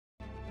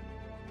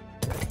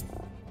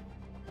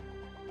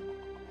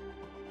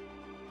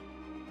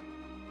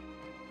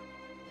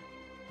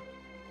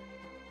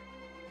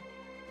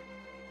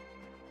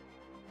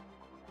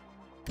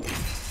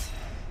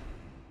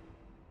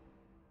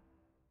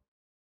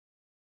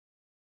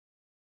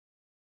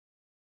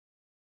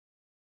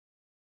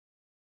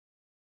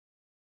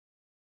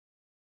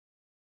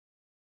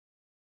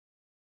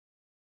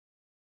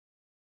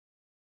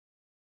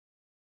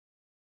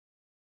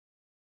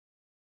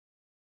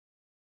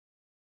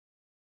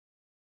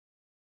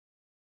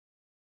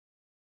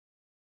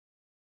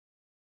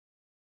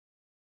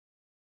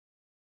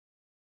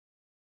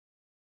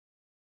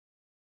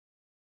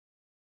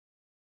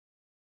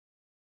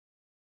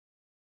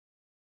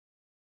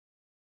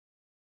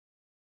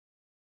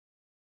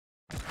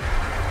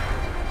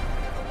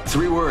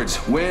3 words: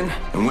 win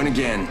and win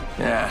again.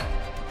 Yeah.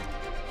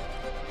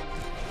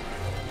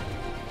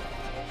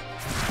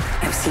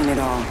 I've seen it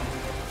all.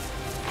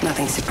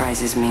 Nothing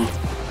surprises me.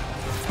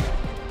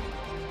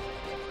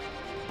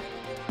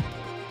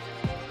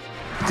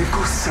 The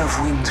gusts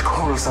of wind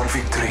calls our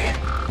victory.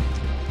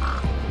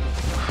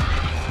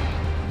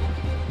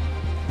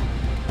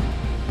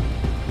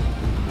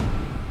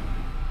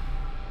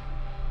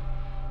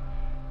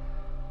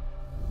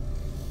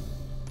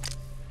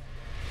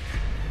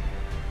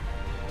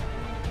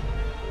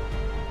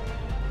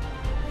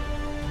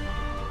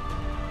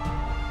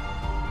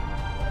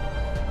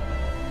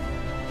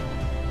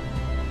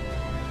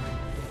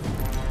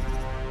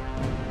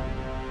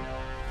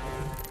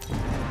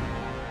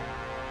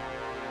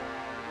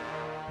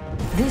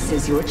 This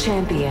is your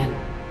champion.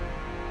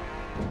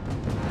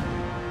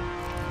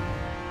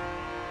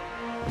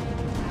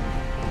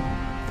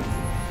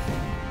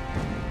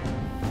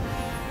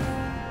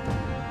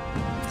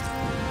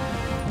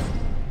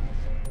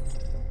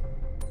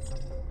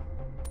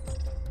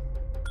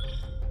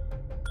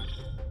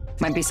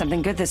 Might be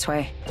something good this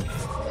way.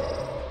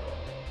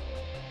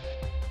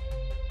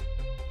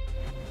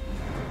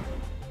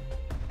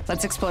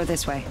 Let's explore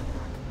this way.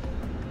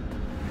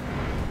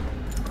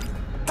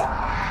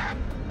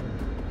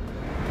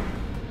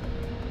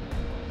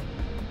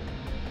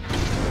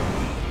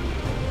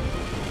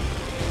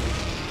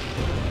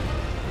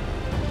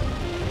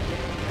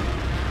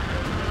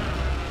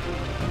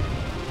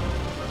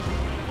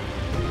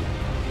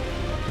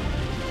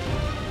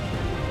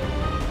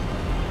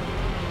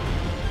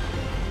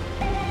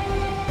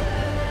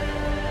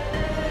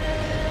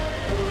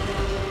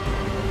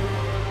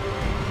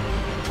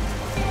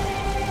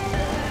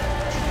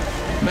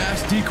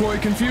 Mass decoy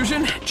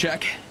confusion?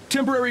 Check.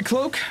 Temporary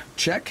cloak?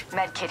 Check.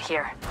 Medkit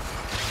here.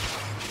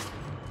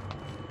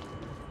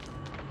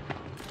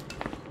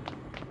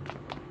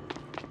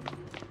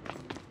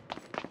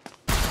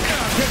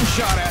 Getting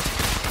shot at.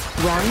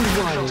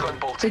 Round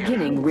 1.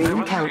 Beginning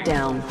ring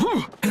countdown.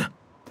 Getting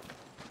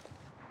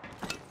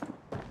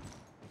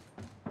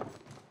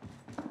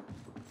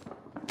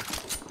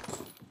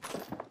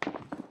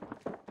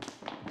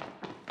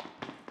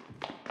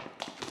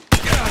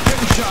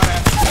shot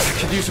at.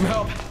 Could use some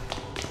help.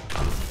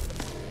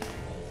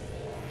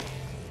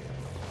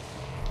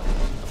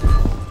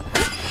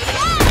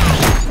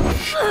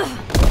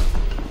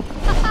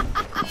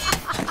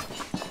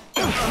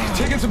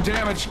 Taking some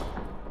damage.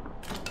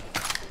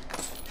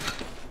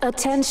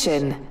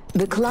 Attention.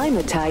 The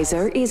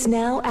climatizer is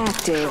now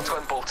active.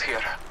 Shotgun bolt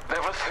here.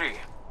 Level 3.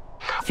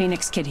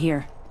 Phoenix Kid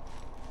here.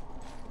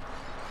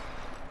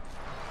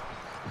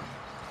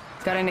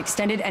 Got an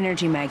extended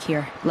energy mag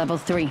here, level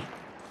 3.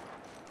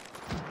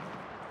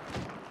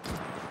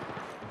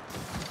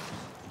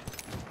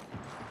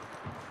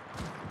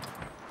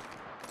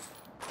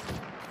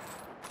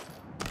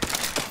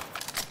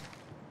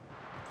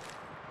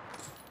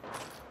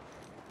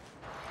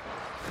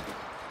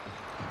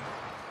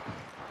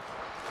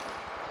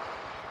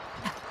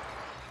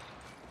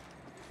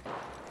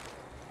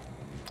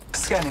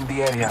 Scanning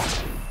the area.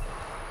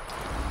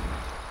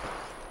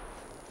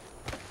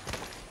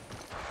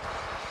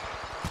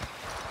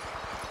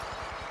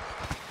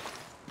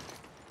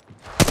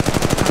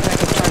 Contact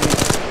with target.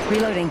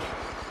 Reloading.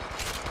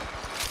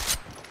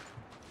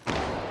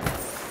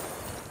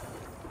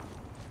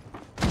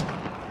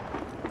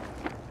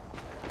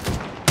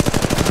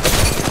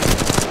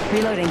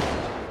 Reloading.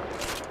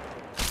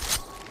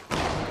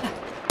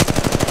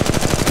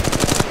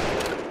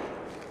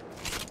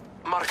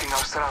 Marking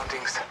our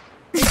surroundings.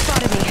 They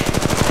spotted me.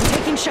 I'm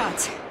taking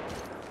shots.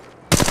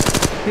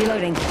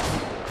 Reloading.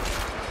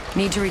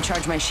 Need to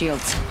recharge my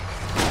shields.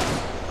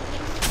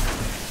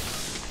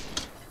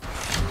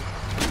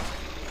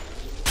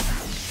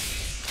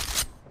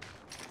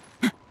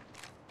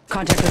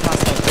 Contact with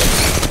hostile.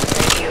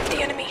 View of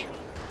the enemy.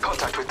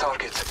 Contact with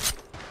target.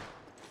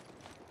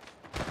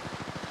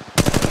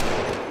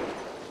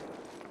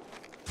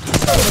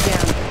 Over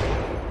down.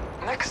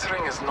 Next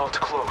ring is not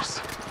close.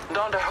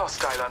 Down the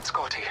hostile and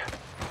Scotty.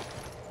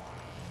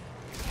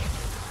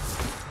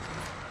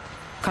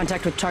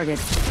 Contact with target.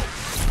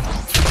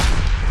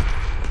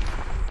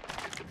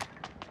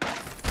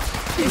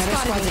 Another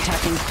squad's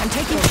attacking. I'm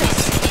taking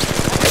shots.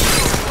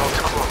 Not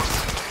close.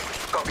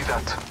 Copy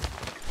that.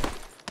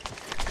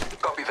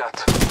 Copy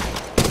that.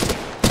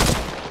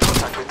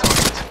 Contact with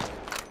target.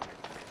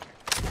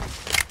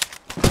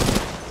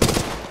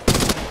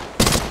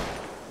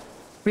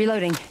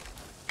 Reloading.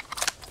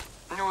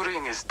 New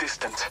ring is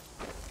distant.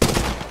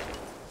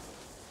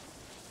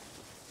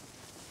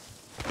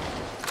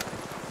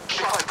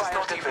 Fight is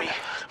not even.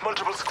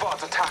 Multiple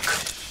squads attack.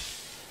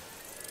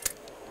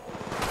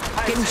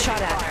 Getting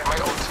shot at. My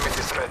ultimate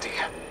is ready.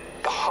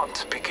 The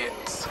hunt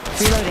begins.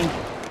 Reloading.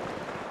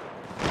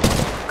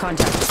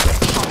 Contact.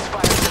 Shots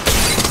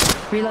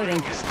fired.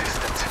 Reloading. Is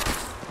distant.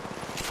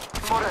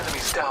 More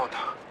enemies down.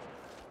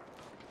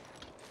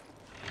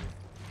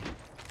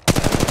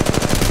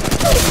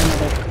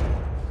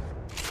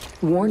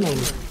 Warning.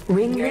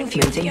 Ring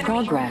movement in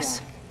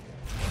progress.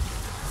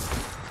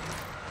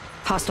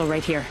 Hostile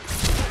right here.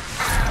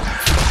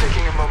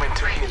 Taking a moment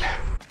to heal.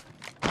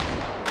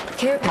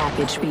 Care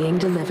package being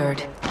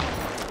delivered.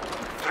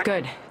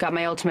 Good. Got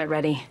my ultimate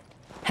ready.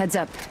 Heads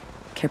up.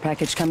 Care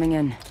package coming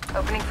in.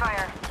 Opening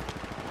fire.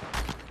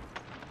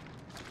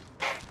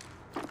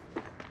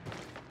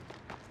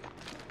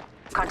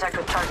 Contact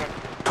with target.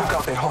 Took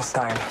out a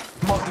hostile.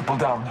 Multiple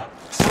down.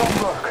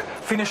 Strong work.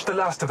 Finish the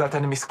last of that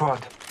enemy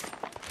squad.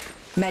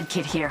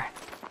 Medkit here.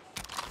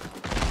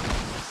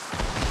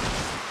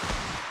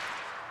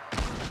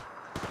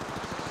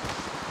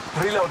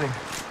 Reloading.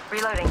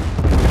 Reloading.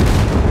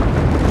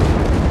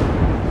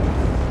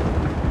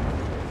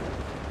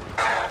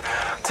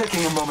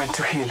 Taking a moment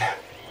to heal.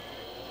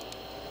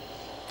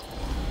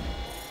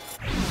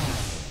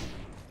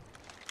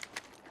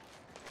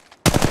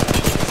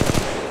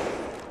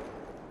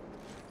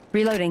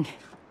 Reloading.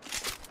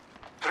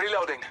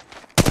 Reloading.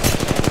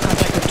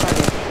 Contact with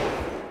target.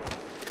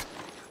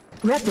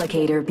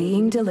 Replicator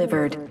being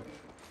delivered.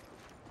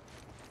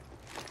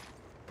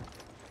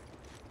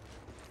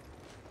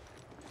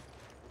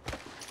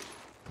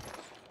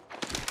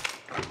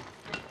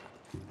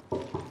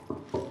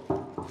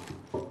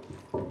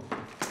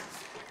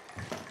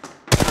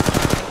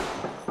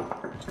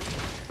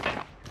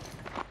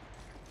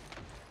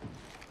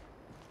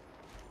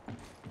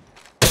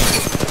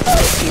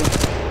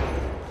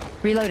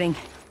 Reloading.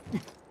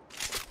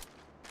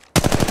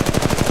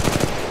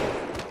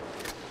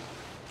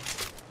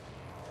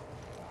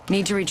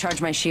 Need to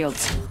recharge my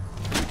shields.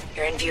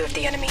 You're in view of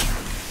the enemy.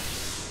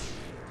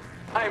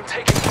 I am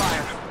taking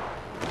fire.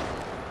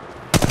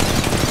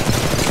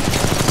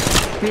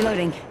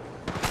 Reloading.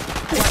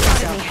 Watch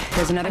yourself.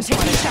 There's another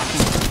squad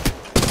attacking.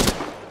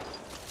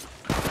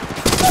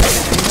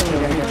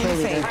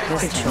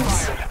 Good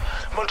choice.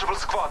 Multiple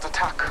squads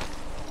attack.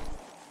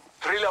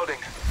 Reloading.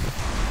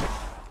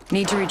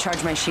 Need to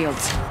recharge my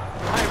shields.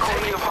 I am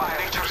holding upon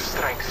nature's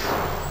strength.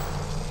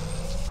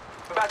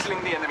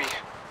 Battling the enemy.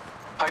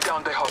 I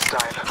downed a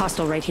hostile.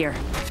 Hostile right here.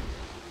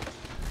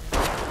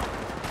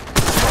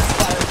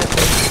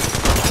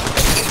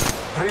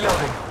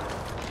 Reloading.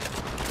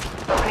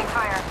 Opening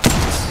fire.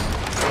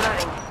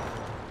 Reloading.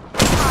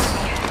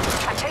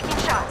 I'm taking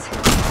shots.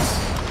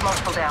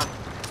 Multiple down.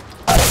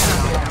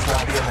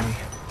 Grab the enemy.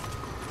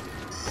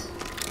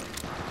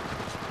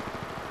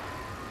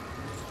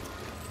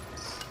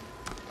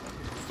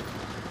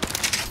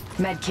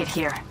 Medkit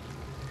here.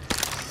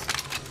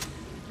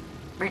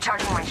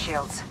 Recharging my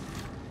shields.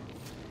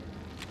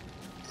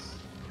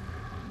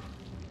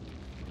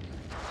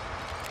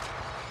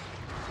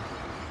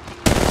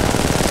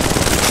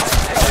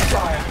 Taking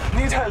fire.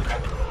 Need help.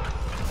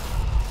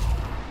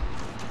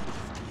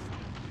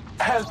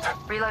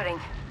 Help. Reloading.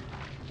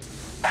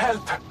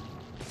 Help.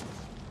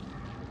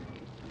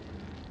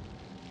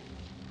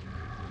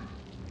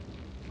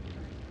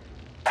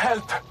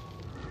 Help.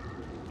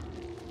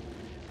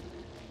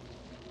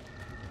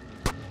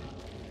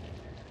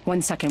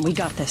 One second, we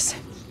got this.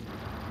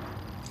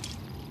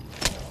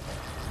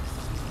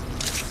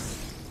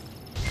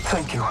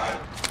 Thank you.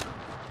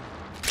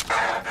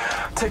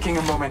 Taking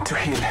a moment to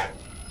heal.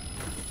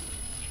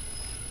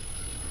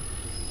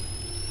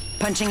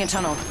 Punching a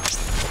tunnel.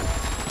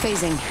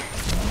 Phasing.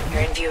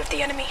 You're in view of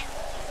the enemy.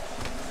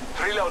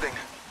 Reloading.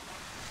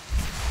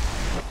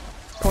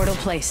 Portal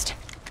placed.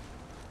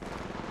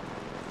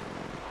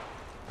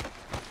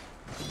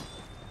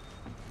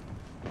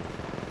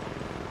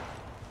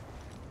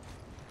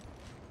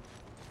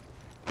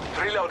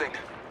 Reloading.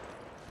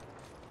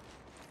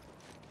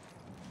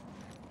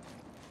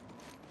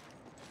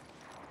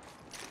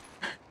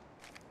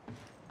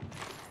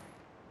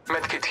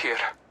 Medkit here.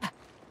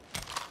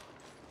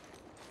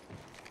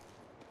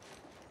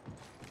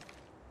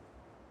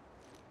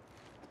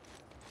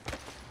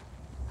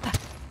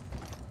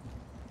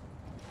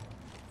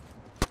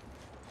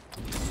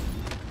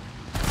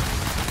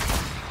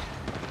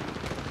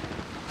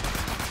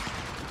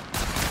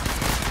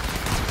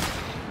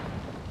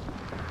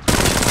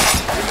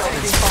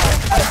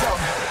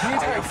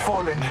 I have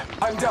fallen.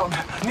 I'm down.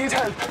 Need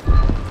help.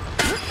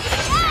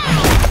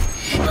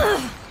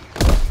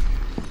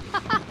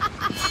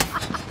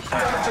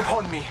 Damage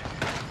upon me.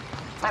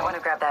 Might want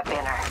to grab that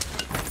banner.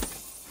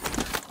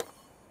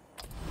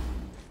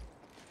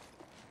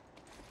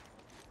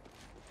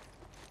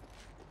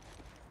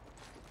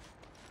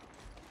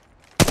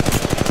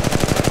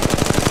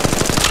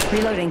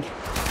 Reloading.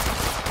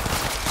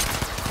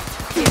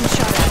 Being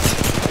shot at.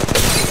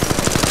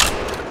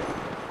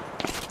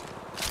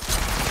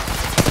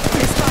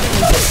 You're spotting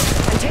me.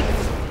 I'm taking.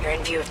 You're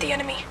in view of the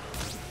enemy.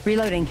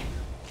 Reloading.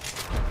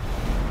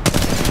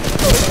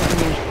 Over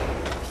me.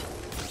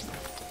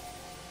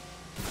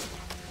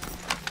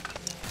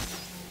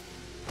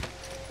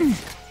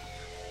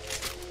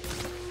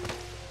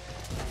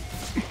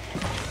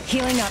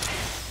 Healing up.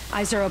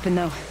 Eyes are open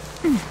though.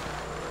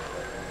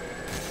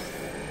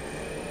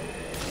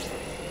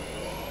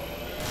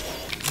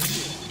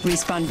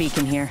 Respawn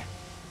beacon here.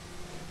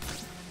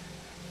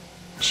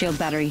 Shield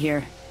battery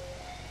here.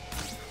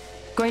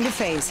 Going to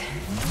phase.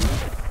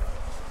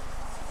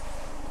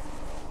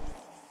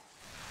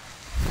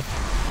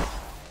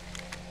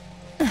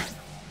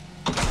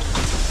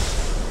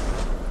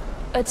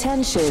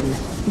 Attention,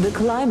 the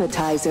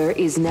climatizer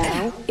is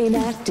now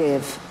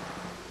inactive.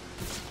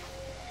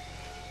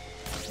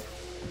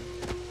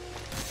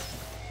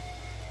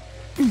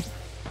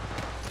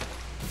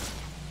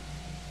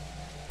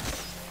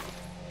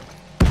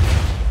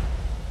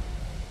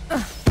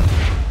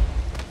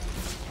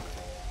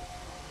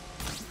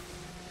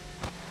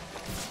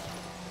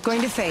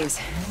 Going to phase.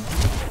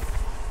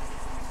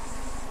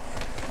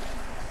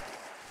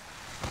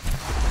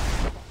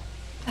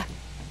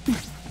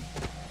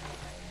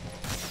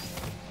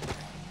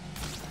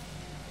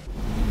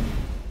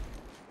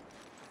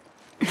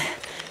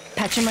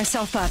 Patching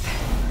myself up.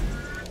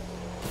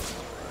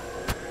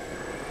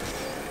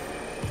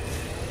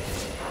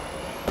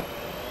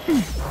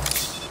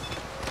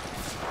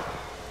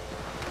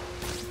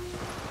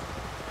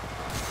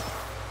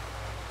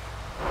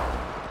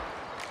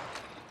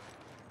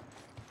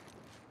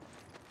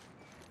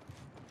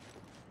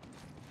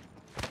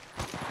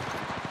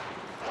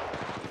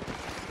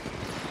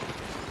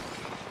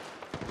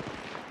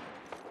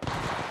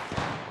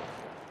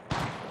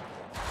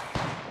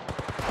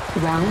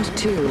 Round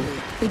 2,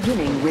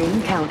 beginning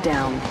ring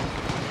countdown.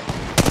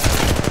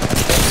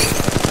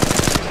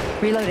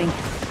 Reloading.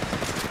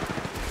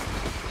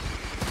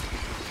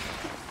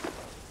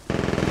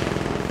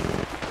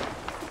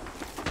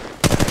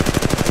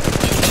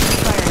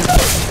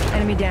 Firing.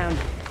 Enemy down.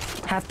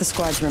 Half the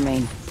squads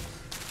remain.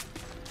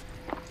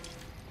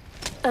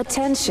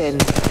 Attention,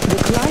 the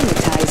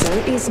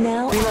climatizer is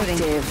now Reloading.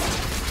 active.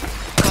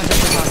 Contact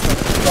with hostile.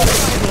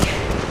 Spotted me.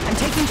 I'm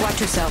taking.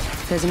 Watch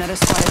yourself. There's another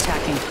squad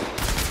attacking.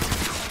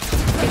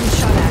 Getting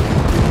shot at.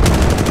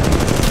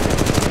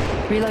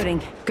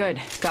 Reloading. Good.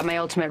 Got my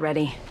ultimate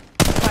ready.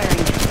 Firing.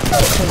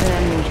 There's an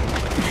enemy.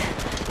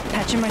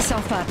 Patching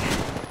myself up.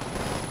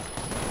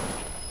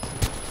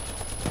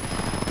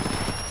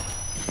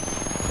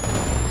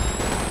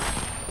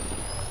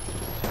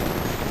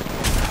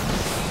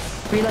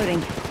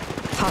 Reloading.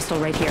 Hostile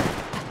right here.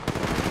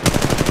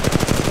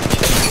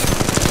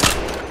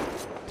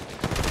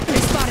 They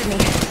spotted me.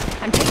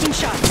 I'm taking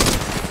shots.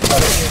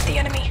 Here's the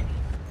enemy.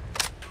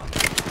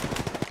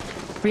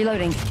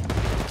 Reloading.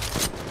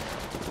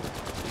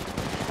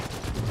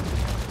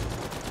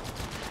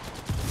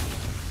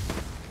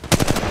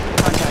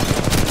 Contact.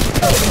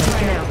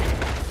 Fire now.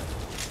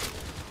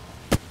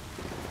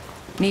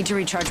 Need to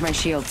recharge my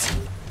shields.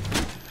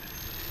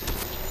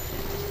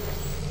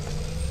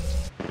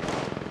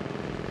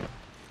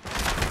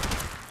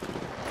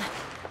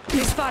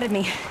 They spotted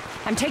me.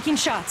 I'm taking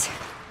shots.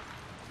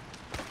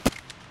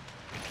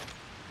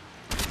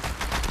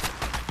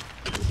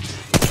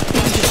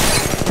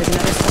 There's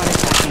another squad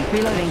attacking.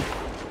 Reloading.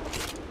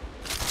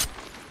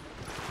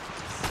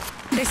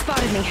 They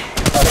spotted me.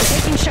 I'm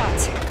taking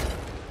shots.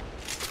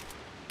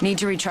 Need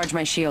to recharge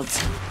my shields.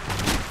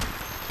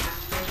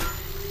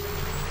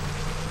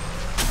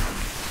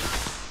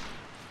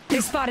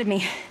 They spotted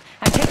me.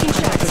 I'm taking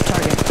shots. With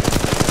target.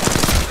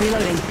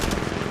 Reloading.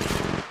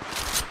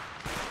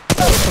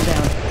 Pistol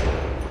down.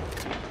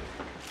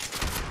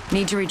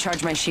 Need to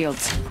recharge my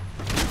shields.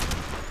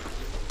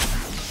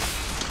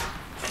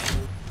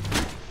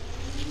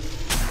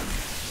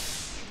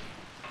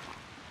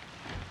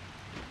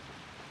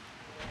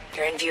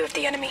 You're in view of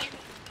the enemy.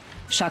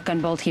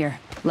 Shotgun bolt here.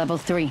 Level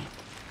 3.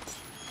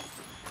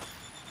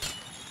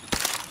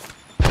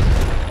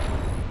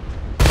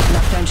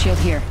 Knockdown shield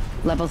here.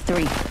 Level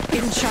 3.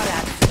 Getting shot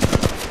at.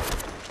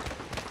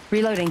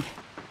 Reloading.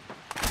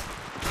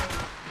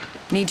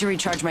 Need to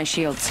recharge my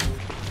shields.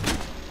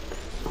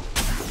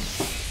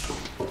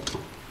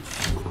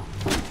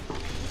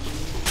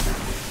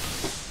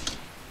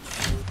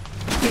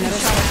 Another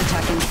squad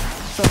attacking.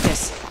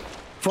 Focus.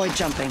 Void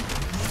jumping.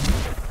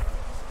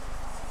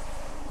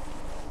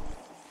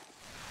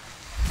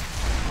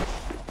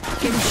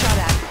 Getting shot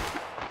at.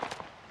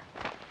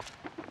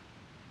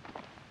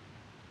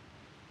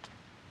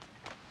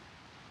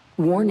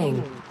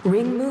 Warning,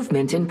 ring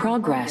movement in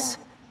progress.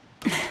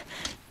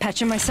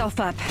 Patching myself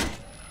up.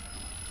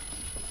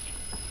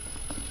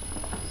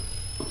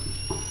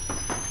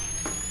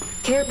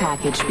 Care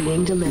package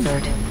being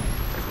delivered.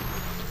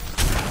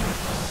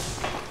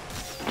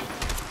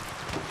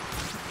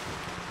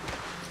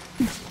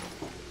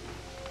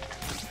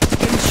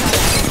 Getting shot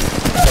at.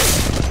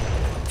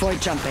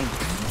 Void jumping.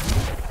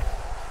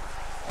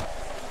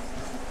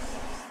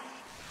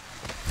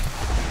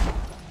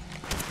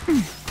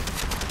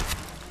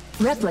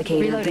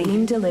 Replicator Reloading.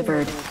 being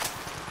delivered.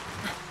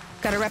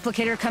 Got a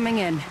replicator coming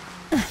in.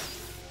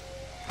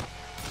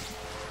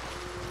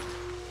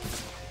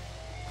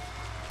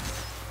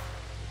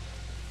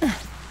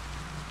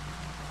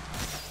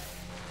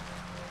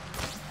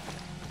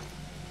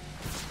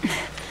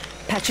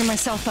 Patching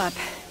myself up.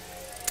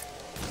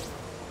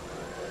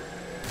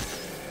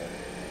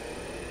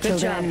 Good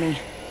job. Me.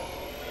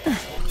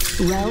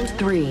 Round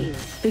 3,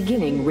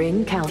 beginning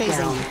ring countdown.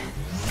 Phasing.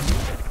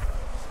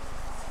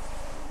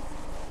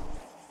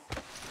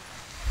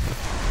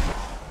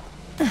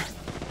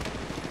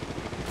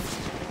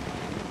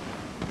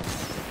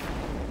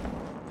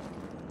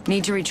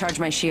 Need to recharge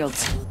my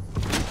shields.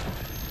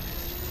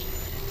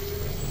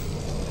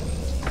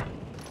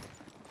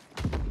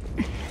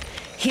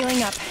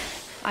 Healing up.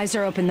 Eyes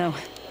are open, though.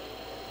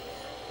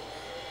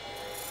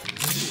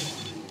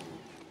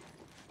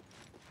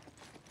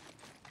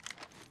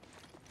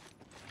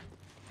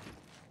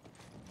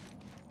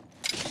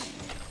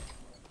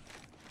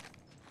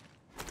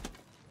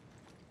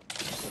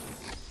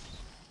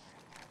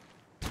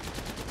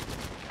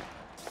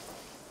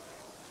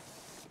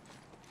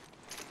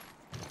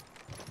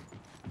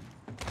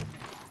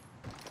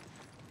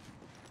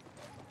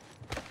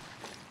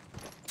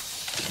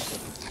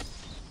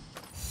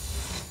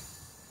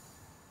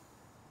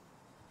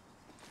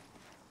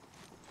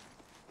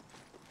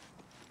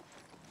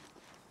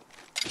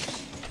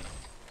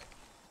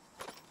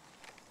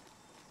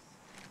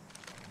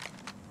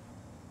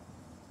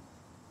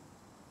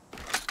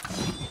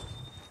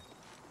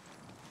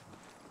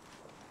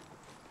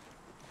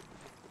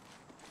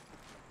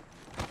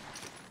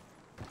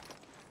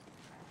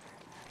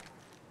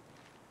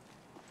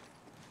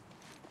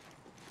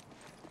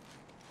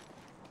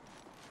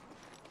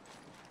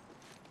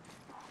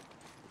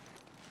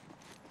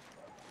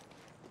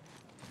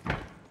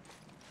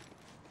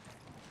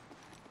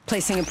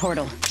 Placing a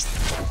portal.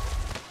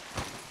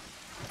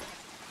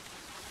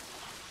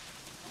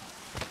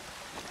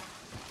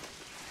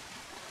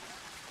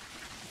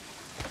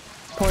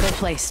 Portal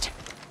placed.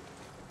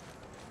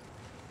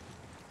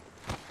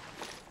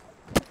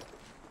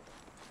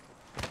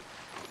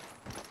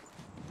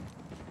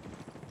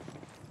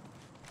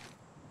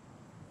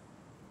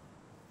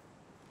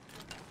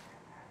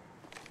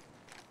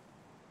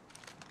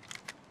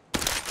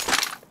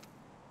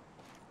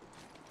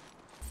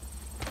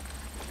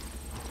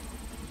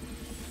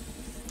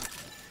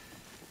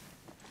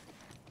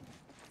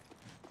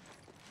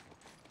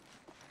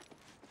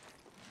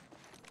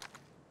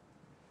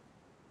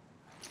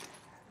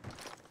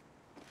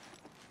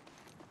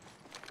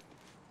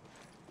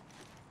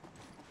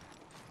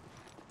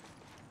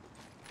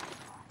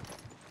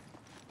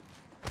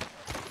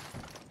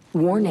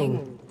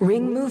 Warning,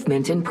 ring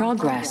movement in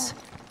progress.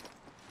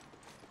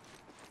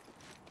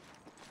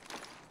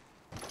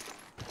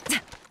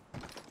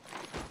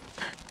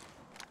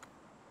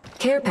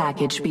 Care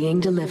package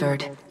being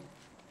delivered.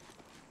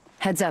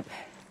 Heads up.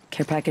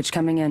 Care package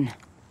coming in.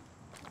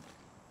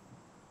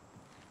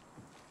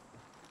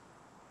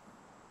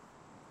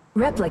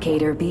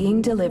 Replicator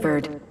being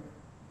delivered.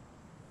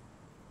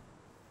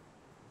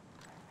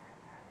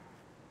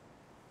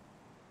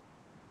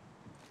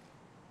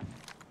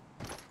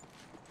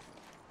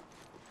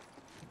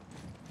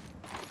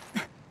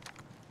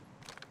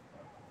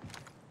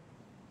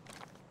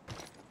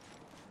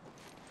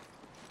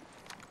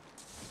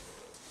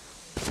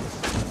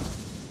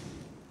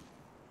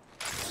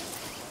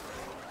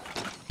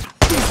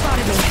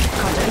 Spotted me.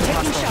 Contact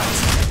taking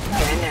shots.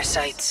 They're in their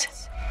sights.